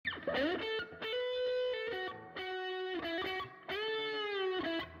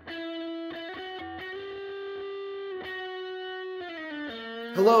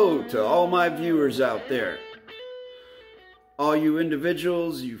Hello to all my viewers out there. All you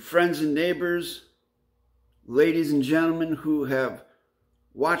individuals, you friends and neighbors, ladies and gentlemen who have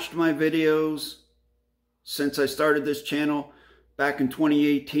watched my videos since I started this channel back in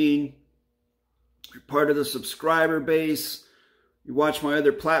 2018. You're part of the subscriber base. You watch my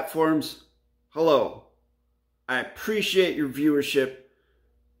other platforms. Hello. I appreciate your viewership.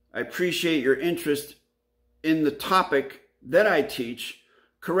 I appreciate your interest in the topic that I teach.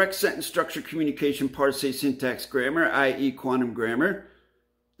 Correct sentence structure, communication, parse, syntax, grammar, i.e. quantum grammar.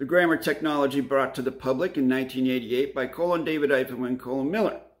 The grammar technology brought to the public in 1988 by DAVID-WYNN,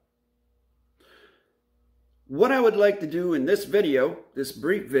 Miller. What I would like to do in this video, this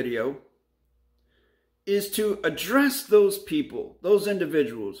brief video, is to address those people, those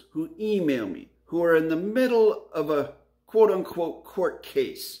individuals who email me, who are in the middle of a quote-unquote court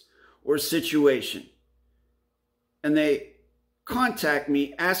case or situation. And they contact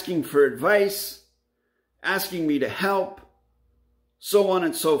me asking for advice, asking me to help, so on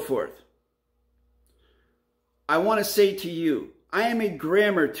and so forth. I want to say to you, I am a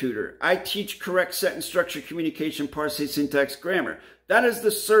grammar tutor. I teach correct sentence structure, communication, parse, syntax, grammar. That is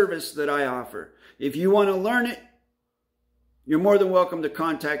the service that I offer. If you want to learn it, you're more than welcome to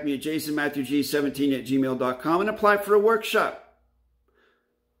contact me at jasonmatthewg17@gmail.com and apply for a workshop.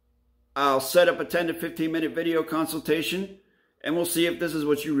 I'll set up a 10 to 15 minute video consultation and we'll see if this is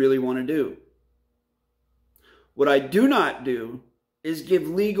what you really want to do. What I do not do is give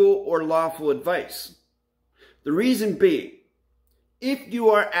legal or lawful advice. The reason being, if you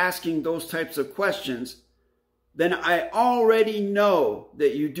are asking those types of questions, then I already know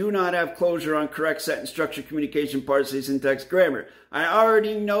that you do not have closure on correct sentence structure, communication, parse, syntax, grammar. I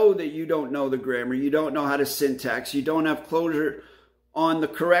already know that you don't know the grammar, you don't know how to syntax, you don't have closure on the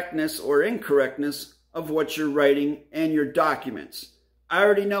correctness or incorrectness of what you're writing and your documents. I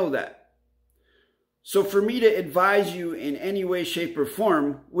already know that. So for me to advise you in any way, shape, or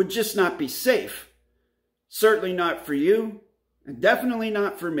form would just not be safe. Certainly not for you, and definitely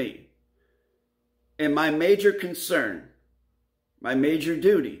not for me. And my major concern, my major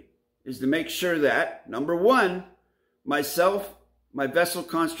duty, is to make sure that, number one, myself, my vessel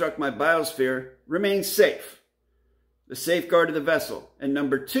construct, my biosphere, remains safe. The safeguard of the vessel. And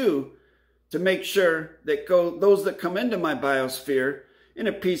number two, to make sure that those that come into my biosphere in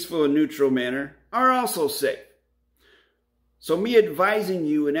a peaceful and neutral manner are also safe. So me advising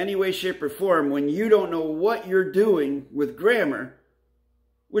you in any way, shape, or form when you don't know what you're doing with grammar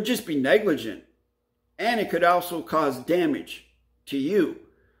would just be negligent. And it could also cause damage to you.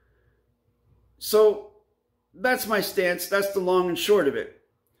 So that's my stance. That's the long and short of it.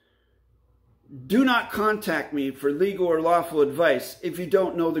 Do not contact me for legal or lawful advice if you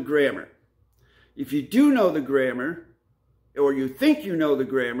don't know the grammar. If you do know the grammar, or you think you know the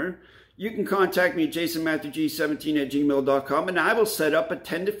grammar, you can contact me at jasonmatthewg17@gmail.com and I will set up a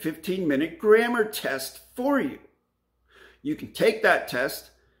 10 to 15 minute grammar test for you. You can take that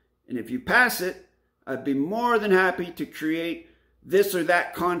test, and if you pass it, I'd be more than happy to create this or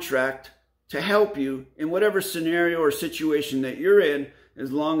that contract to help you in whatever scenario or situation that you're in,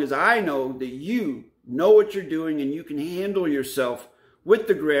 as long as I know that you know what you're doing and you can handle yourself with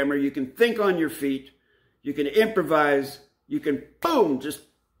the grammar. You can think on your feet, you can improvise, you can, boom, just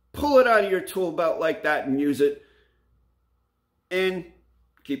pull it out of your tool belt like that and use it, and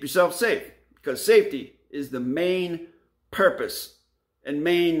keep yourself safe, because safety is the main purpose and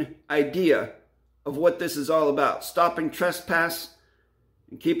main idea of what this is all about. Stopping trespass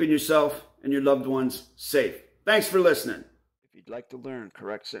and keeping yourself and your loved ones safe. Thanks for listening. If you'd like to learn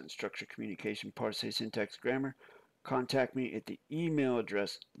correct sentence structure, communication, parse, syntax, grammar, contact me at the email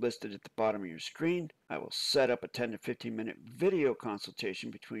address listed at the bottom of your screen. I will set up a 10 to 15 minute video consultation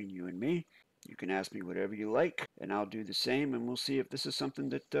between you and me. You can ask me whatever you like, and I'll do the same, and we'll see if this is something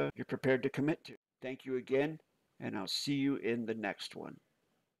that you're prepared to commit to. Thank you again, and I'll see you in the next one.